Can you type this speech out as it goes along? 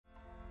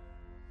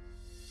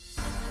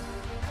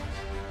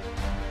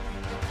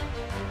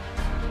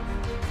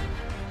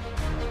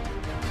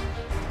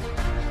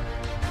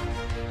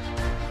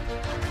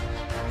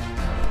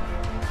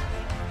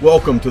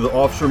Welcome to the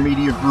Officer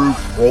Media Group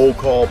Roll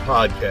Call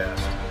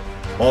Podcast.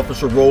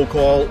 Officer Roll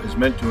Call is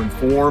meant to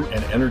inform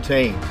and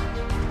entertain.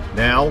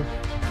 Now,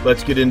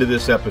 let's get into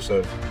this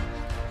episode.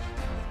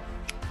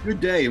 Good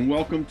day and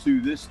welcome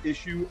to this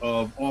issue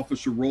of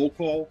Officer Roll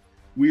Call.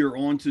 We are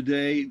on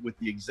today with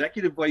the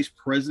Executive Vice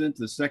President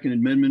of the Second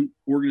Amendment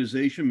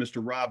Organization, Mr.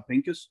 Rob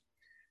Pincus.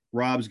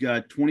 Rob's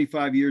got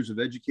 25 years of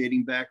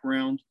educating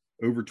background,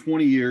 over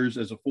 20 years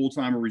as a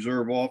full-time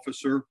reserve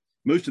officer,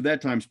 most of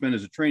that time spent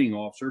as a training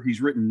officer.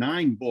 He's written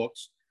 9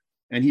 books,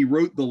 and he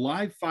wrote the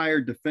live fire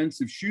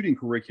defensive shooting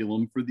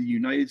curriculum for the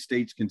United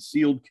States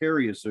Concealed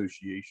Carry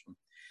Association.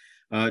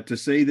 To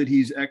say that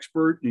he's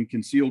expert in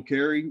concealed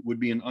carry would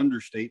be an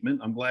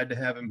understatement. I'm glad to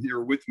have him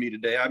here with me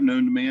today. I've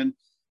known the man,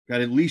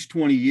 got at least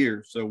 20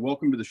 years. So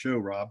welcome to the show,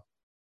 Rob.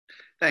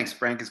 Thanks,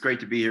 Frank. It's great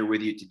to be here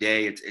with you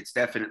today. It's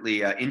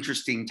definitely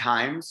interesting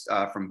times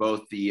from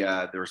both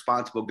the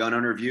responsible gun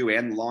owner view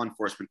and the law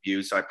enforcement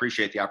view. So I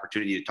appreciate the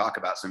opportunity to talk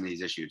about some of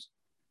these issues.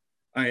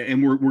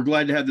 And we're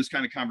glad to have this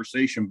kind of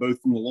conversation,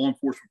 both from the law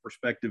enforcement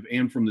perspective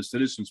and from the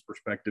citizens'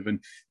 perspective.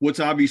 And what's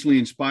obviously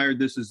inspired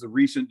this is the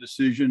recent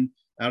decision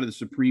out of the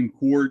Supreme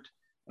Court,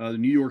 the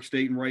New York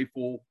State and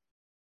Rifle.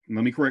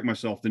 Let me correct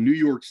myself. The New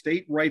York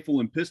State Rifle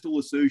and Pistol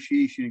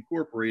Association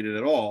Incorporated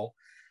et al.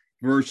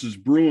 Versus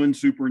Bruin,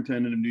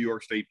 Superintendent of New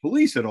York State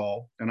Police et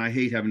al. And I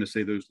hate having to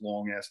say those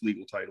long-ass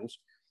legal titles.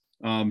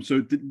 So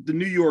the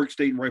New York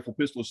State and Rifle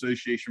Pistol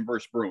Association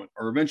versus Bruin,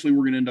 or eventually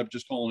we're going to end up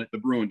just calling it the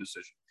Bruin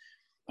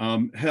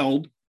decision,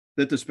 held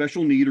that the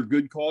special need or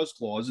good cause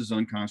clause is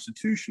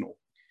unconstitutional.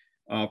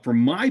 From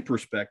my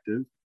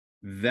perspective,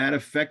 that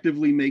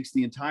effectively makes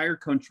the entire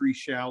country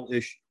shall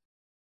issue.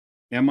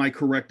 Am I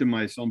correct in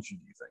my assumption,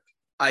 do you think?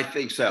 I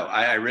think so.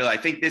 I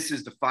think this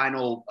is the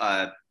final,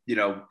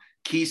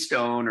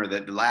 keystone or the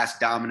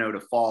last domino to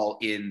fall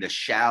in the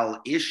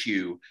shall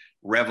issue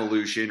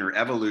revolution or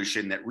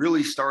evolution that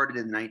really started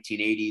in the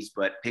 1980s,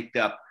 but picked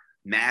up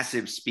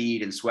massive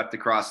speed and swept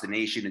across the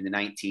nation in the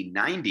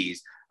 1990s.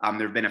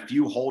 There have been a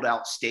few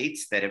holdout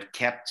states that have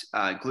kept,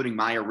 including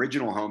my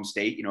original home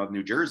state, of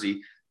New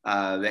Jersey,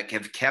 that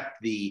have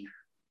kept the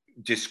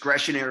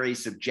discretionary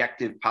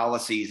subjective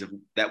policies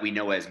that we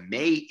know as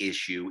may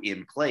issue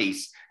in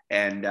place.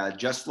 And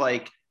just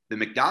like the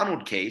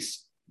McDonald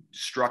case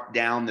struck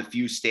down the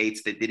few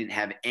states that didn't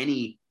have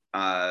any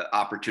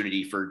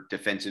opportunity for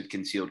defensive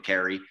concealed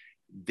carry,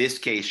 this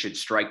case should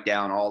strike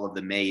down all of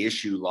the may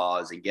issue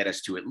laws and get us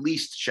to at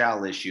least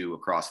shall issue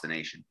across the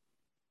nation.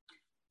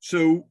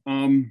 So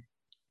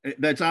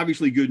that's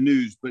obviously good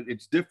news, but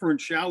it's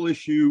different. Shall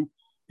issue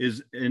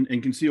is and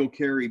concealed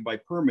carry by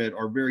permit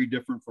are very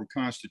different from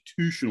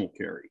constitutional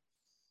carry.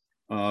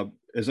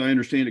 As I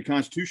understand it,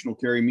 constitutional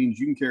carry means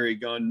you can carry a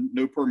gun,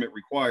 no permit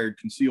required,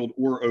 concealed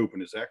or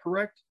open. Is that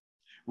correct?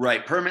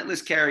 Right.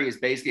 Permitless carry is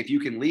basically if you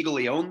can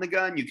legally own the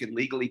gun, you can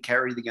legally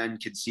carry the gun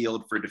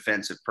concealed for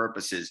defensive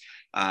purposes.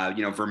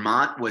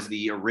 Vermont was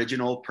the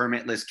original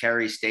permitless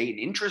carry state. And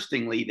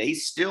interestingly, they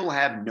still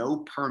have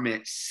no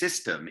permit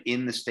system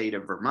in the state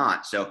of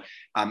Vermont. So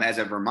as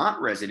a Vermont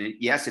resident,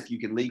 yes, if you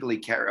can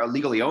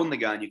legally own the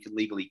gun, you can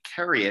legally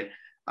carry it.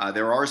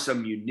 There are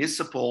some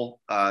municipal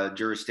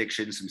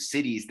jurisdictions, some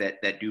cities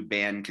that do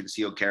ban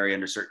concealed carry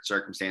under certain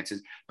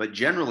circumstances, but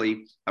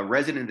generally a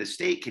resident of the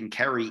state can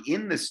carry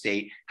in the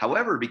state.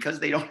 However,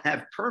 because they don't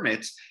have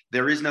permits,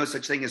 there is no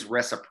such thing as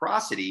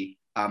reciprocity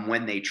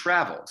when they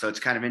travel. So it's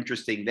kind of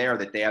interesting there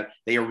that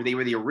they were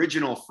the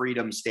original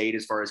freedom state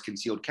as far as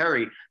concealed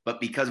carry,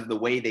 but because of the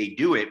way they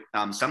do it,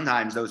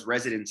 sometimes those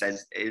residents,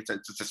 as it's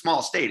a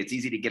small state, it's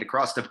easy to get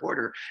across the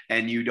border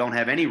and you don't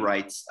have any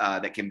rights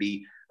that can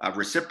be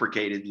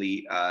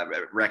reciprocatedly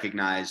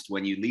recognized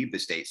when you leave the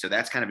state. So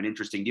that's kind of an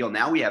interesting deal.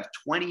 Now we have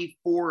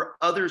 24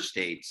 other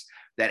states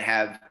that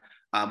have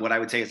what I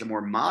would say is a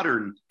more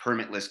modern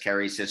permitless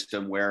carry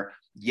system where,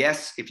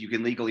 yes, if you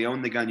can legally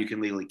own the gun, you can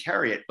legally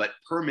carry it, but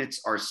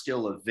permits are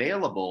still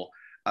available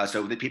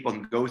so that people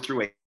can go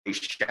through a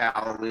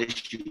shall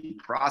issue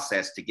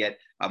process to get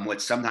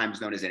what's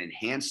sometimes known as an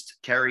enhanced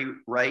carry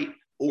right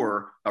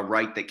or a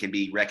right that can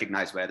be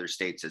recognized by other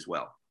states as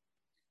well.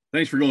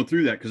 Thanks for going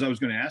through that because I was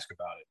going to ask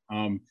about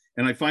it.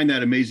 And I find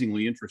that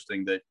amazingly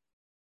interesting that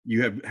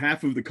you have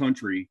half of the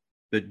country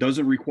that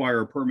doesn't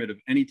require a permit of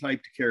any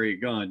type to carry a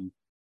gun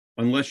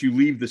unless you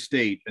leave the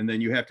state, and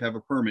then you have to have a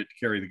permit to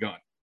carry the gun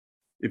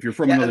if you're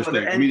from another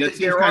state. I mean, that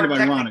seems kind of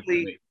ironic to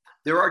me.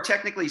 There are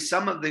technically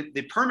some of the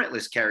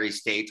permitless carry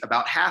states,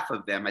 about half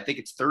of them, I think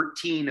it's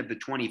 13 of the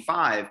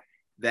 25,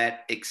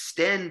 that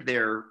extend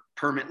their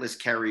permitless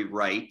carry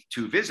right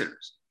to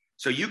visitors.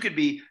 So you could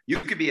be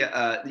you'd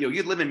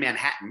live in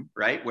Manhattan,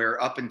 right?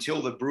 Where up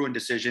until the Bruin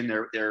decision,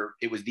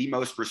 it was the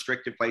most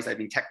restrictive place. I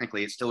mean,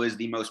 technically it still is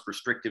the most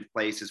restrictive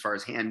place as far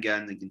as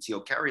handguns and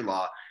concealed carry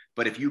law.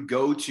 But if you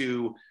go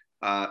to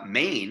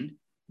Maine,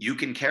 you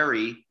can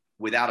carry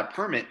without a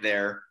permit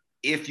there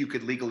if you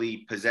could legally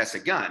possess a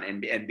gun.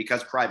 And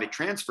because private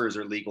transfers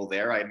are legal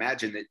there, I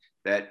imagine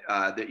that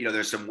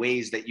there's some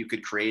ways that you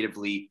could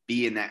creatively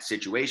be in that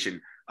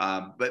situation.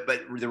 But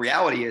the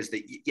reality is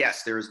that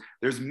yes,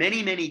 there's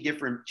many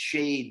different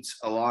shades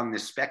along the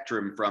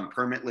spectrum from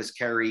permitless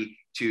carry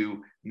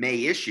to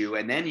may issue,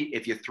 and then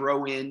if you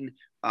throw in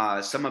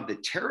some of the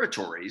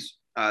territories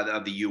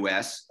of the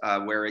U.S.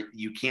 Where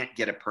you can't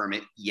get a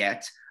permit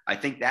yet, I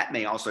think that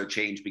may also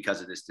change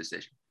because of this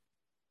decision.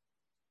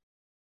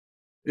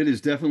 It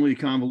is definitely a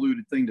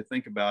convoluted thing to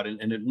think about, and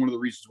one of the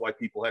reasons why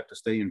people have to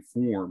stay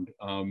informed.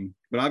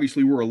 But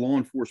obviously, we're a law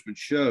enforcement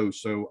show,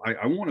 so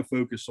I want to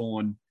focus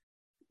on,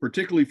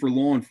 particularly for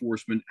law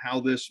enforcement, how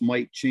this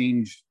might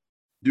change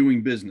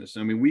doing business.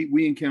 I mean,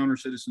 we encounter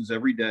citizens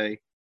every day.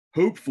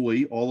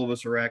 Hopefully, all of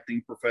us are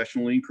acting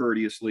professionally and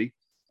courteously.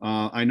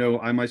 I know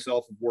I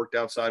myself have worked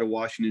outside of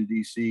Washington,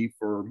 D.C.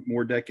 for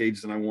more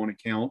decades than I want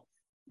to count.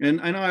 And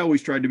I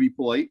always tried to be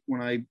polite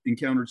when I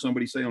encountered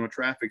somebody, say, on a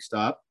traffic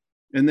stop.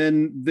 And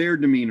then their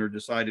demeanor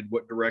decided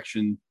what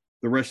direction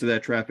the rest of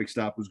that traffic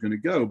stop was going to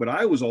go. But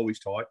I was always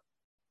taught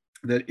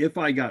that if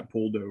I got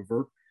pulled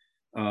over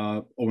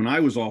when I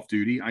was off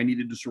duty, I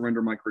needed to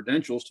surrender my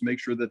credentials to make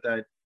sure that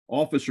that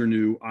officer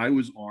knew I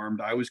was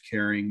armed, I was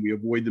carrying, we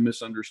avoid the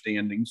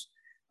misunderstandings.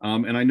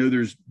 And I know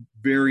there's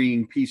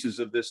varying pieces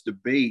of this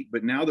debate,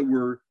 but now that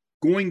we're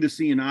going to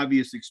see an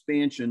obvious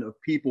expansion of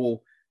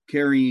people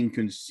carrying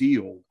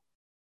concealed,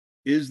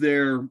 is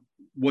there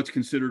what's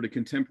considered a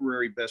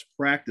contemporary best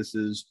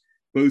practices,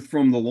 both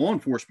from the law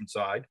enforcement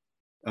side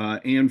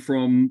and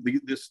from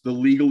the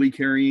legally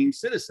carrying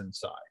citizen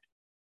side?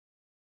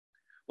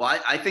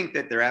 Well, I think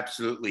that there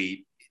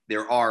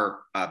are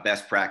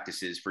best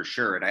practices for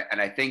sure,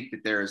 and I think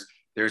that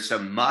there's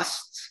some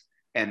musts,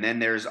 and then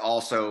there's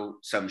also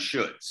some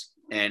shoulds.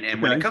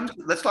 And when it comes,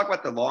 let's talk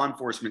about the law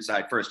enforcement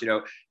side first.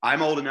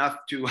 I'm old enough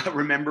to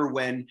remember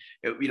when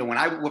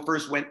I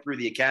first went through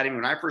the academy,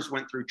 when I first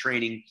went through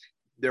training,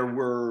 there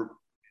were,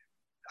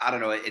 I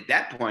don't know, at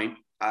that point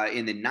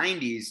in the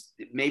 90s,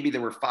 maybe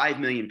there were 5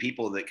 million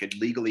people that could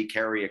legally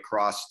carry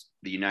across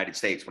the United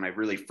States when I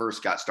really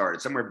first got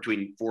started. Somewhere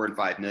between 4 and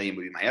 5 million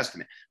would be my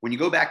estimate. When you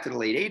go back to the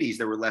late 80s,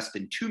 there were less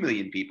than 2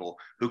 million people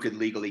who could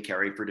legally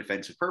carry for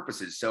defensive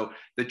purposes. So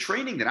the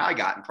training that I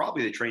got, and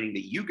probably the training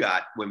that you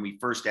got when we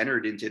first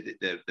entered into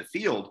the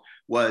field,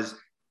 was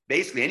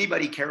basically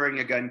anybody carrying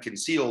a gun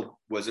concealed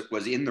was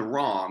in the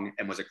wrong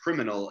and was a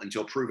criminal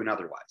until proven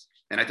otherwise.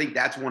 And I think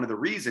that's one of the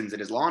reasons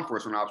that as law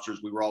enforcement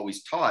officers, we were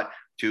always taught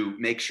to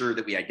make sure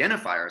that we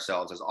identify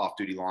ourselves as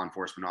off-duty law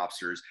enforcement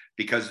officers,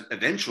 because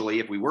eventually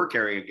if we were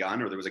carrying a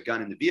gun or there was a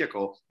gun in the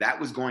vehicle, that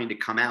was going to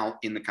come out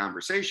in the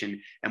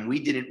conversation. And we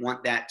didn't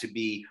want that to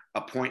be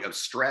a point of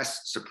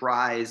stress,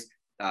 surprise,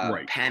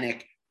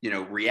 panic,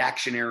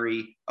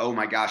 reactionary, oh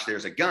my gosh,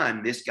 there's a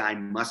gun, this guy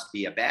must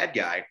be a bad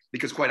guy.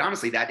 Because quite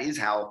honestly, that is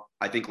how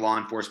I think law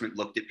enforcement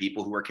looked at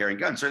people who were carrying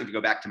guns. Certainly if you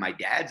go back to my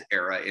dad's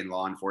era in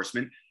law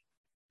enforcement,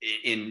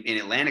 in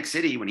Atlantic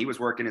City, when he was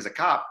working as a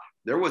cop,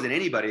 there wasn't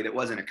anybody that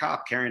wasn't a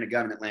cop carrying a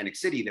gun in Atlantic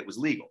City that was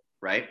legal,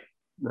 right?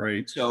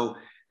 Right. So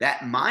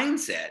that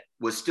mindset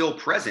was still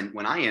present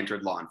when I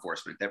entered law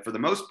enforcement, that for the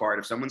most part,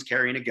 if someone's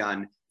carrying a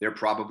gun, they're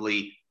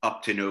probably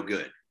up to no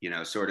good,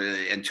 sort of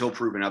until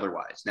proven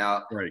otherwise.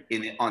 Now,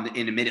 in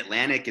the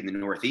mid-Atlantic, in the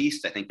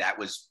Northeast, I think that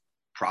was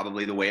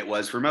probably the way it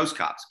was for most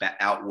cops.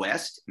 Out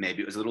West,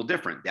 maybe it was a little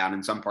different. Down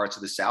in some parts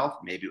of the South,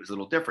 maybe it was a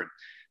little different.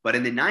 But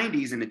in the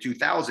 90s and the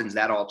 2000s,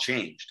 that all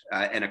changed.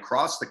 And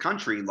across the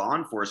country, law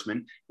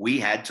enforcement, we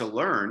had to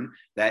learn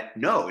that,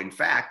 no, in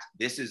fact,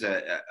 this is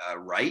a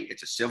right.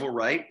 It's a civil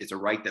right. It's a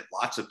right that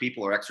lots of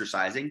people are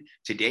exercising.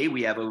 Today,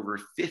 we have over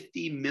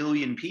 50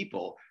 million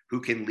people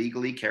who can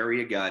legally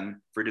carry a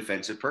gun for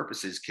defensive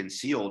purposes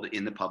concealed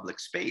in the public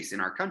space in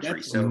our country.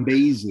 That's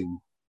amazing.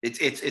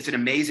 It's an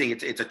amazing,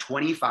 it's a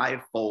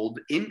 25-fold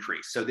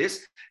increase. So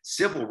this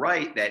civil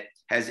right that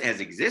has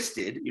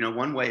existed,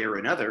 one way or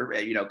another,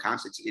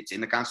 it's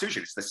in the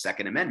Constitution. It's the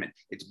Second Amendment.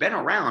 It's been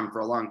around for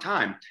a long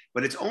time,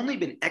 but it's only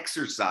been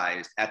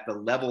exercised at the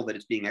level that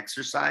it's being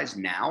exercised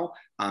now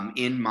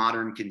in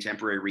modern,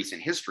 contemporary,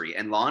 recent history.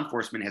 And law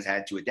enforcement has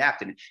had to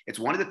adapt. And it's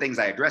one of the things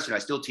I address. I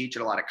still teach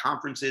at a lot of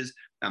conferences.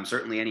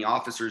 Certainly any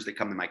officers that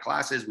come to my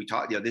classes, we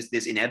talk,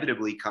 this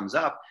inevitably comes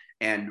up,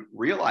 and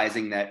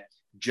realizing that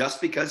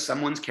just because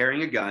someone's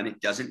carrying a gun,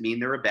 it doesn't mean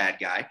they're a bad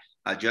guy.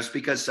 Just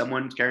because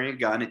someone's carrying a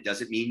gun, it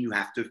doesn't mean you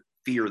have to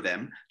fear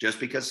them. Just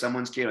because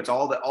someone's carrying, it's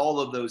all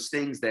of those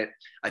things that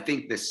I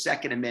think the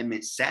Second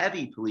Amendment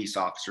savvy police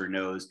officer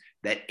knows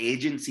that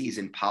agencies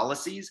and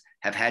policies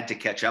have had to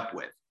catch up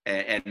with.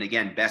 And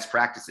again, best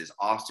practices,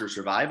 officer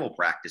survival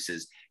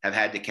practices have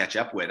had to catch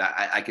up with.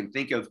 I can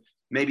think of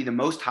maybe the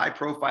most high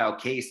profile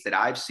case that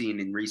I've seen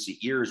in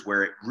recent years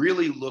where it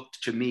really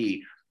looked to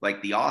me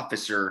like the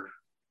officer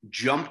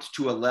jumped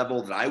to a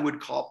level that I would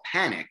call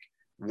panic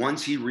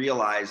once he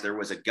realized there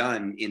was a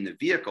gun in the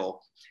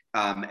vehicle.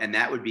 And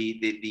that would be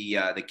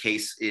the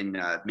case in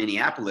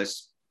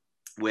Minneapolis,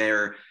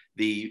 where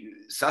the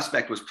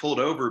suspect was pulled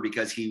over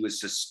because he was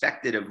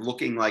suspected of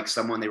looking like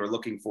someone they were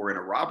looking for in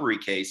a robbery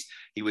case.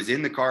 He was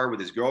in the car with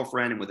his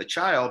girlfriend and with a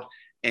child.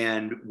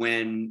 And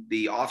when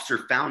the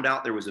officer found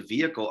out there was a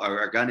vehicle or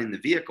a gun in the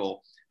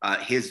vehicle,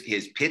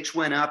 his pitch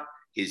went up.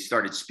 He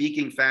started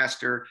speaking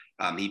faster.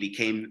 He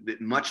became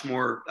much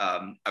more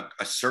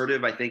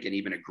assertive, I think, and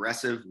even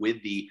aggressive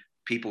with the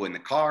people in the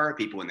car.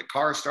 People in the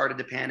car started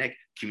to panic.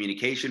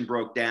 Communication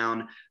broke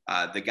down.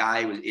 The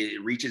guy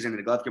reaches into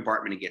the glove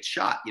compartment and gets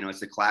shot. You know, it's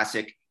the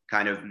classic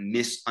kind of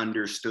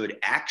misunderstood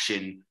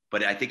action.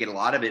 But I think a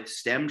lot of it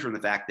stemmed from the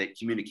fact that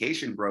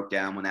communication broke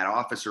down when that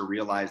officer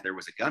realized there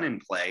was a gun in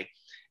play.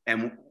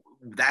 And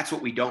that's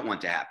what we don't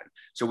want to happen.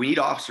 So we need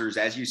officers,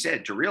 as you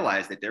said, to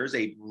realize that there's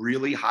a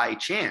really high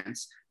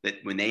chance that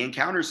when they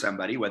encounter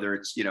somebody, whether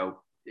it's, you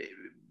know,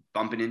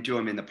 bumping into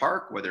them in the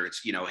park, whether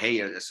it's, you know, hey,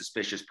 a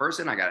suspicious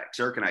person,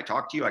 sir, can I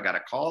talk to you? I got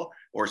a call.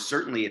 Or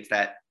certainly it's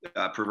that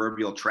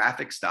proverbial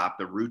traffic stop,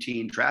 the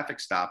routine traffic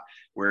stop,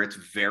 where it's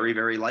very,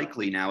 very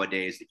likely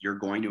nowadays that you're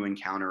going to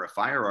encounter a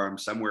firearm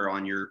somewhere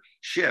on your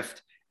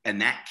shift.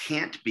 And that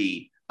can't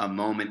be a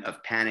moment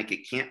of panic.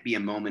 It can't be a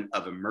moment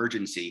of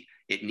emergency.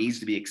 It needs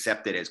to be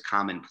accepted as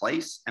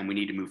commonplace. And we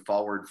need to move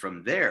forward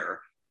from there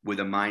with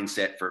a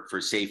mindset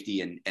for safety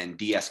and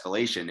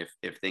de-escalation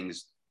if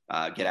things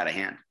get out of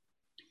hand.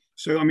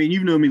 So, I mean,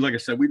 you've known me, like I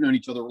said, we've known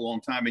each other a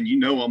long time, and you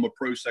know I'm a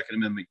pro Second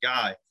Amendment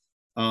guy.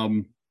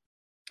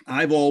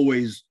 I've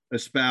always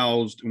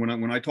espoused,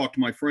 when I talk to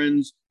my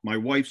friends, my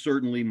wife,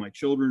 certainly, my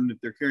children, if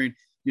they're carrying,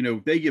 you know,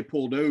 if they get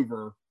pulled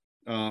over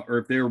or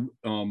if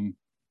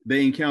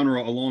they encounter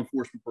a law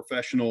enforcement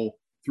professional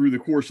through the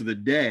course of the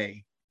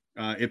day,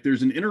 if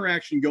there's an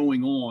interaction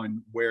going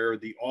on where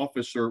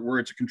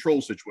it's a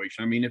control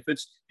situation. I mean, if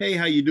it's, hey,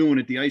 how you doing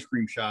at the ice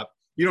cream shop?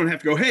 You don't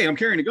have to go, hey, I'm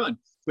carrying a gun.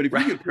 But if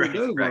you get pulled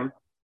over,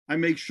 I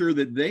make sure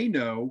that they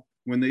know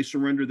when they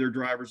surrender their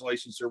driver's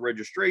license or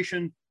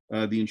registration,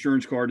 the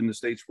insurance card in the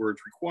states where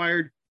it's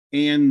required,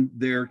 and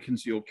their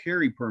concealed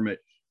carry permit.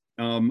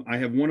 I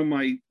have one of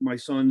my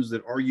sons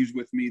that argues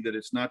with me that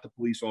it's not the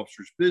police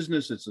officer's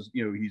business. It's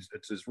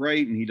his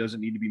right, and he doesn't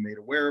need to be made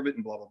aware of it,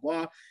 and blah blah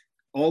blah.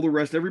 All the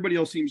rest, everybody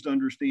else seems to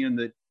understand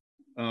that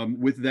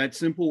with that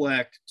simple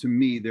act, to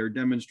me, they're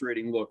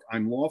demonstrating, look,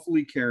 I'm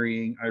lawfully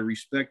carrying. I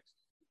respect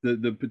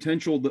the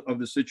potential of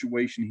the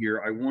situation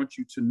here. I want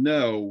you to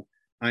know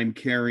I'm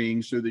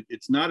carrying, so that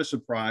it's not a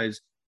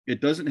surprise.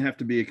 It doesn't have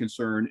to be a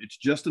concern. It's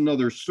just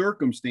another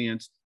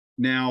circumstance.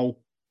 Now,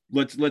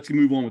 let's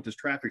move on with this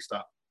traffic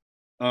stop.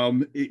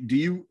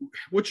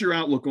 What's your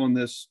outlook on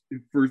this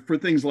for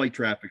things like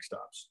traffic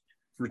stops?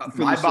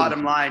 My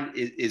bottom line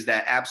is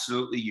that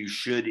absolutely you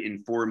should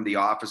inform the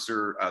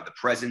officer of the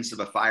presence of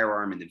a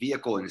firearm in the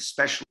vehicle, and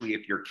especially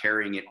if you're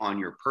carrying it on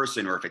your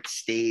person or if it's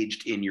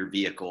staged in your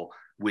vehicle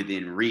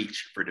within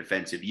reach for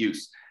defensive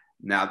use.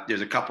 Now,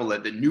 there's a couple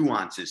of the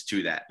nuances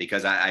to that,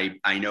 because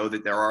I know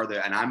that there are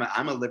and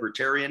I'm a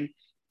libertarian,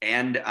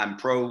 and I'm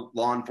pro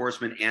law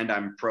enforcement, and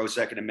I'm pro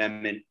Second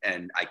Amendment,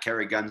 and I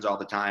carry guns all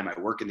the time. I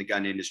work in the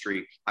gun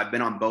industry. I've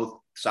been on both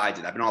sides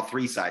of it. I've been on all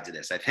three sides of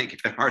this, I think,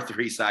 if there are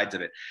three sides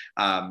of it.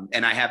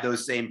 And I have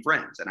those same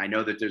friends. And I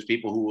know that there's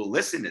people who will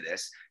listen to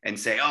this and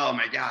say, oh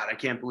my God, I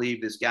can't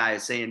believe this guy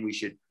is saying we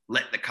should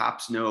let the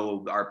cops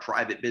know our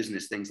private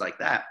business, things like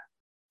that.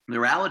 The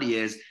reality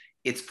is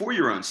it's for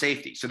your own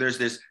safety. So there's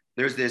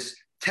this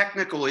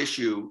technical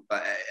issue.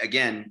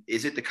 Again,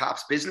 is it the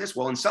cop's business?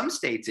 Well, in some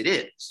states it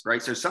is,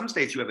 right? So some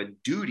states you have a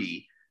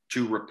duty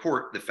to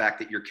report the fact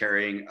that you're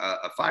carrying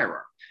a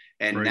firearm.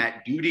 And right.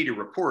 That duty to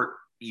report,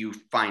 you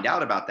find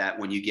out about that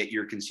when you get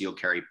your concealed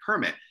carry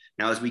permit.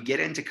 Now, as we get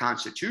into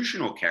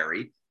constitutional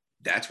carry,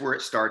 that's where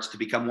it starts to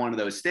become one of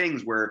those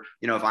things where,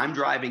 you know, if I'm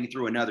driving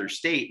through another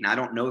state and I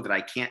don't know that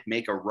I can't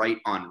make a right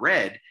on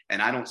red,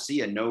 and I don't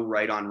see a no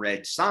right on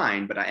red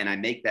sign, and I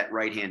make that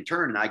right-hand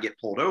turn and I get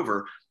pulled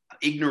over,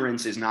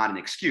 ignorance is not an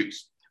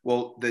excuse.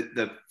 Well,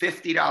 the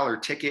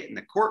 $50 ticket and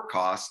the court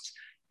costs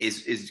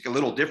is a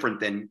little different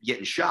than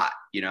getting shot,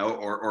 you know,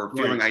 or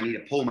feeling right. I need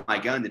to pull my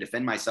gun to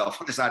defend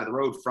myself on the side of the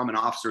road from an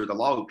officer of the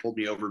law who pulled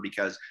me over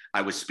because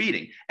I was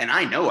speeding. And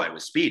I know I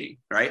was speeding,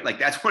 right? Like,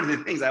 that's one of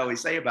the things I always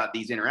say about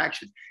these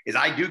interactions is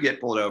I do get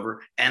pulled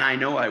over and I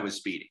know I was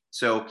speeding.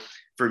 So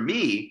for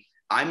me,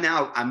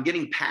 I'm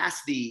getting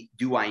past the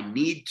do I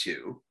need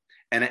to,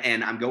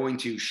 and I'm going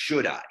to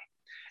should I.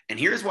 And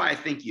here's why I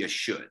think you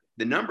should.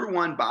 The number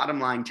one bottom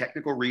line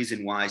technical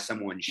reason why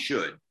someone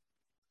should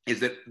is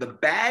that the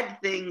bad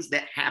things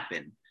that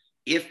happen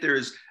if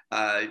there's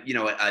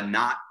a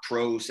not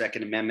pro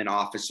Second Amendment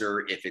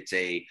officer, if it's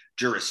a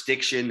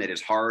jurisdiction that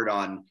is hard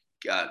on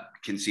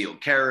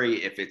concealed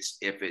carry, if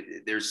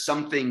there's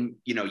something,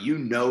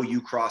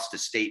 you crossed a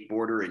state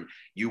border and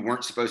you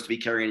weren't supposed to be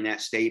carrying in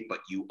that state, but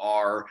you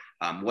are,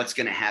 what's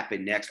going to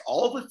happen next?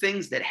 All the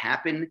things that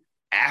happen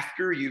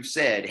after you've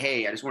said,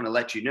 hey, I just want to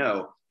let you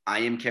know, I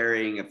am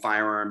carrying a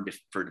firearm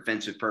for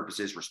defensive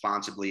purposes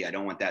responsibly. I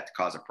don't want that to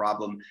cause a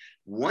problem.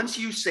 Once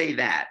you say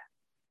that,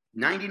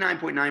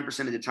 99.9%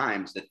 of the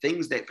times, the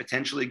things that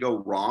potentially go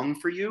wrong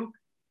for you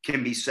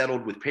can be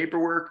settled with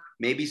paperwork,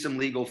 maybe some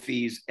legal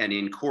fees, and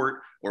in court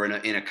or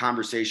in a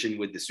conversation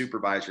with the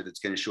supervisor that's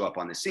going to show up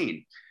on the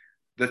scene.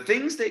 The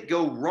things that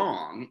go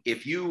wrong,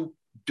 if you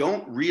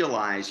don't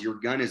realize your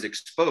gun is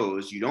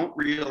exposed. You don't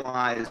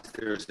realize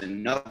there's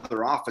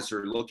another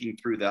officer looking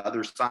through the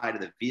other side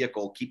of the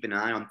vehicle, keeping an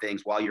eye on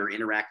things while you're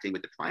interacting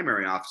with the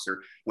primary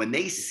officer. When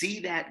they see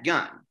that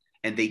gun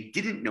and they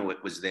didn't know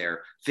it was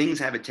there, things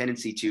have a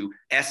tendency to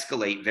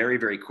escalate very,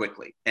 very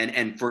quickly.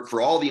 And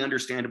for all the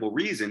understandable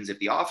reasons, if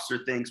the officer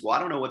thinks, well, I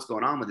don't know what's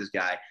going on with this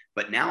guy,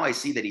 but now I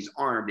see that he's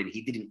armed and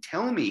he didn't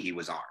tell me he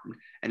was armed.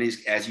 And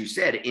as you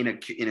said, in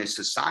a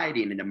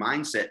society and in a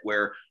mindset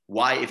where,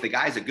 why, if the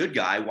guy's a good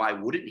guy, why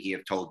wouldn't he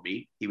have told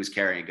me he was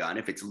carrying a gun?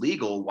 If it's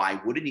legal, why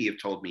wouldn't he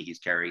have told me he's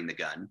carrying the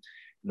gun?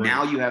 Right.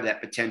 Now you have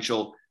that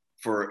potential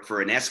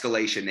for an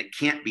escalation that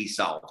can't be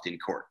solved in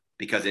court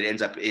because it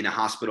ends up in a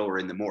hospital or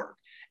in the morgue.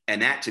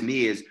 And that, to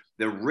me, is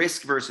the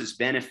risk versus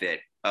benefit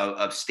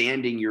of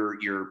standing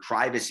your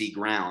privacy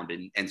ground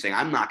and saying,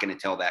 I'm not going to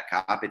tell that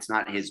cop, it's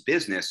not his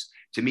business,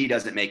 to me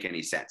doesn't make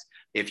any sense.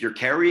 If you're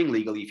carrying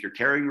legally, if you're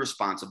carrying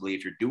responsibly,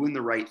 if you're doing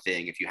the right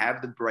thing, if you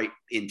have the right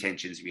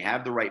intentions, if you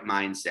have the right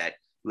mindset,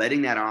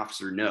 letting that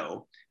officer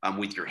know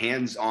with your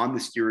hands on the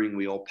steering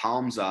wheel,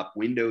 palms up,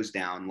 windows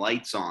down,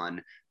 lights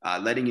on,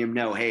 letting him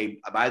know, hey,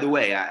 by the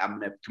way, I'm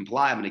going to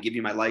comply. I'm going to give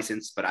you my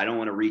license, but I don't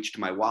want to reach to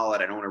my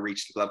wallet. I don't want to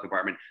reach the glove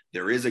compartment.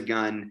 There is a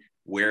gun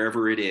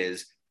wherever it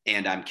is,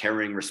 and I'm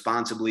carrying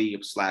responsibly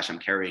 / I'm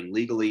carrying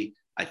legally.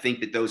 I think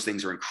that those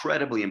things are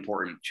incredibly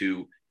important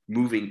to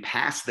moving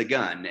past the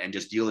gun and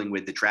just dealing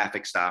with the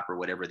traffic stop or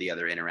whatever the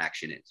other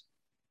interaction is.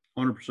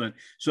 100%.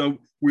 So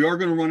we are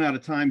going to run out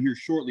of time here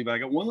shortly, but I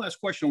got one last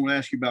question I want to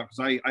ask you about,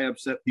 because I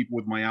upset people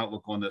with my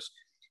outlook on this.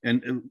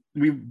 And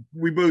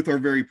we both are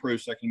very pro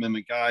Second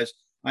Amendment guys.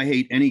 I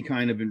hate any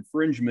kind of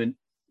infringement,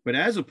 but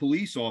as a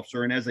police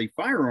officer and as a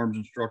firearms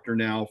instructor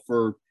now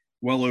for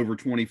well over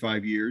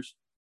 25 years,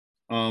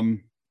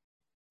 I'm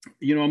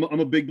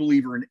a big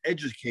believer in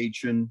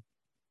education,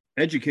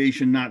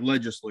 not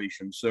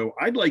legislation. So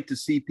I'd like to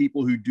see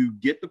people who do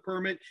get the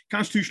permit,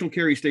 constitutional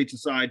carry states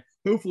aside,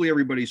 hopefully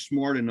everybody's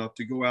smart enough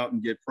to go out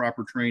and get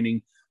proper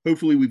training.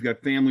 Hopefully we've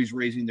got families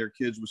raising their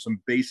kids with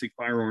some basic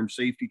firearm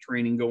safety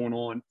training going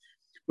on.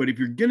 But if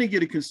you're going to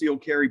get a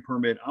concealed carry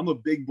permit, I'm a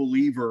big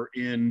believer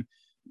in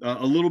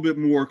a little bit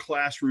more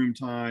classroom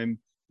time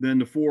than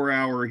the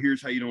 4-hour,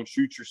 here's how you don't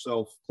shoot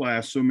yourself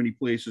class so many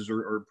places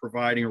are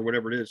providing, or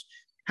whatever it is.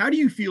 How do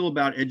you feel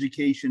about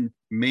education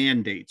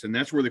mandates? And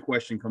that's where the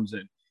question comes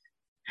in.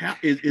 How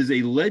is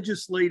a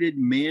legislated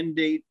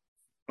mandate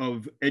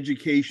of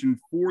education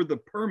for the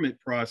permit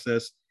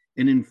process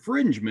an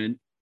infringement,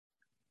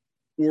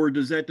 or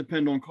does that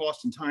depend on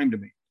cost and time to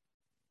me?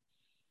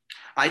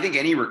 I think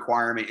any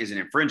requirement is an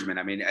infringement.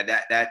 I mean,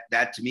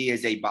 that to me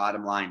is a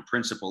bottom line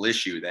principle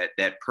issue,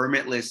 that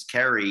permitless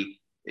carry,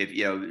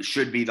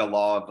 should be the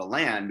law of the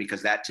land,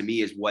 because that to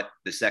me is what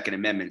the Second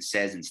Amendment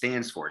says and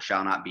stands for,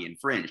 shall not be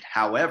infringed.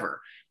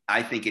 However,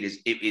 I think it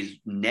is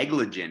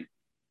negligent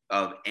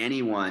of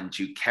anyone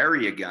to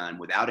carry a gun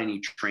without any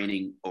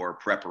training or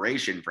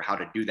preparation for how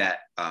to do that,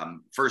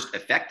 first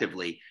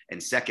effectively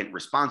and second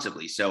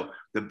responsibly. So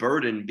the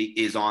burden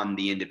is on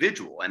the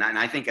individual. And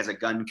I think as a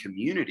gun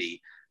community,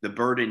 the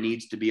burden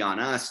needs to be on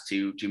us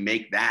to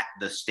make that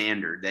the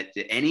standard, that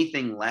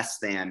anything less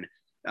than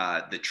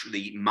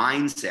the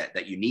mindset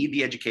that you need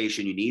the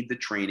education, you need the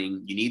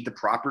training, you need the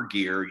proper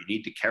gear, you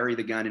need to carry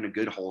the gun in a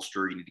good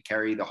holster, you need to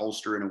carry the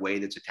holster in a way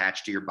that's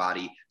attached to your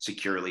body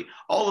securely.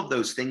 All of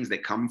those things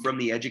that come from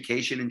the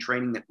education and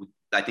training that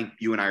I think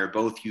you and I are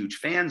both huge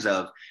fans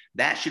of,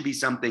 that should be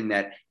something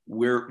that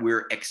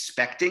we're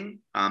expecting,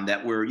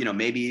 that we're,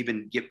 maybe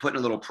even putting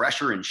a little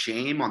pressure and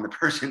shame on the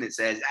person that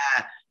says,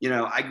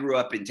 I grew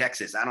up in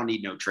Texas, I don't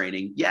need no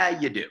training. Yeah,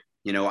 you do.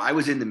 I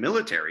was in the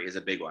military is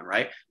a big one,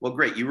 right? Well,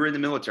 great. You were in the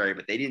military,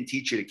 but they didn't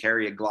teach you to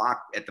carry a Glock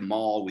at the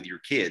mall with your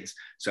kids.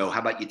 So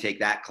how about you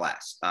take that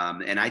class?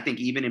 And I think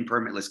even in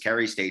permitless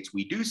carry states,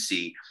 we do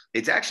see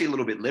it's actually a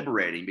little bit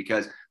liberating,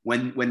 because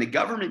when the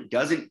government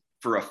doesn't,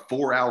 for a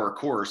 4-hour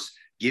course,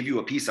 give you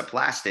a piece of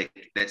plastic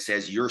that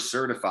says you're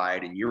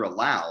certified and you're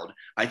allowed,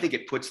 I think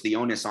it puts the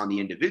onus on the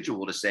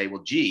individual to say,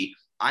 well, gee,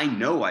 I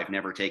know I've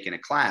never taken a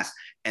class,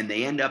 and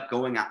they end up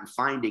going out and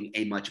finding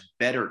a much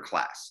better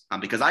class,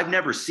 because I've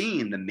never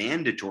seen the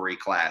mandatory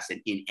class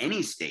in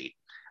any state.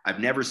 I've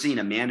never seen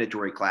a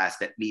mandatory class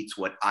that meets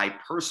what I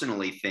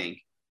personally think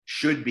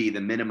should be the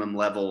minimum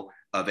level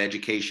of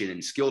education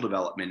and skill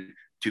development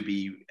to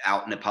be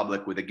out in the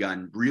public with a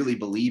gun, really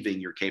believing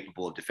you're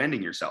capable of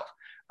defending yourself.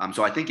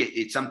 So I think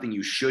it's something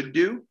you should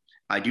do.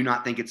 I do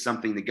not think it's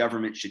something the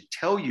government should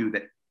tell you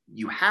that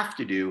you have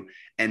to do.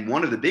 And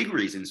one of the big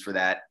reasons for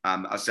that,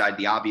 aside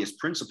the obvious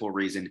principal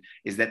reason,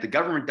 is that the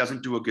government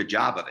doesn't do a good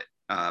job of it.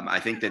 I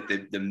think that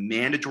the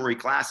mandatory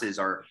classes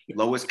are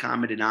lowest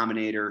common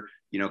denominator,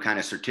 kind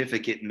of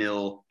certificate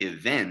mill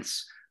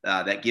events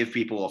that give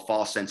people a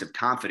false sense of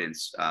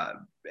confidence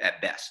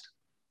at best.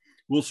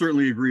 We'll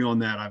certainly agree on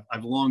that.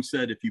 I've long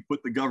said, if you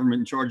put the government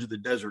in charge of the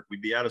desert,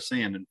 we'd be out of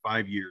sand in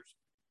 5 years.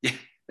 Yeah,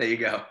 there you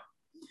go.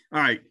 All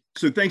right.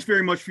 So thanks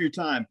very much for your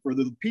time. For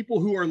the people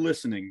who are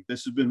listening,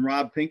 this has been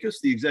Rob Pincus,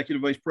 the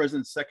Executive Vice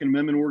President, Second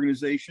Amendment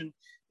Organization,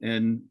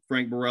 and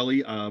Frank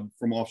Borelli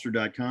from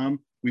officer.com.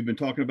 We've been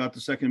talking about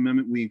the Second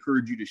Amendment. We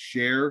encourage you to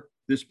share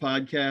this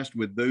podcast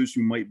with those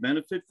who might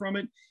benefit from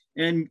it.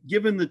 And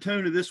given the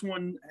tone of this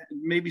one,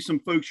 maybe some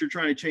folks are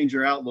trying to change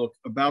their outlook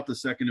about the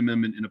Second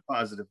Amendment in a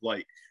positive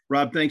light.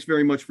 Rob, thanks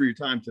very much for your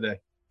time today.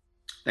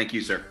 Thank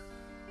you, sir.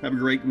 Have a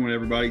great one,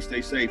 everybody.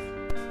 Stay safe.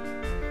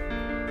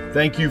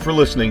 Thank you for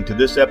listening to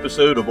this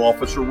episode of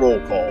Officer Roll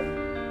Call.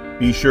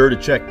 Be sure to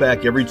check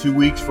back every 2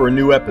 weeks for a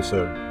new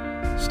episode.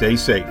 Stay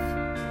safe.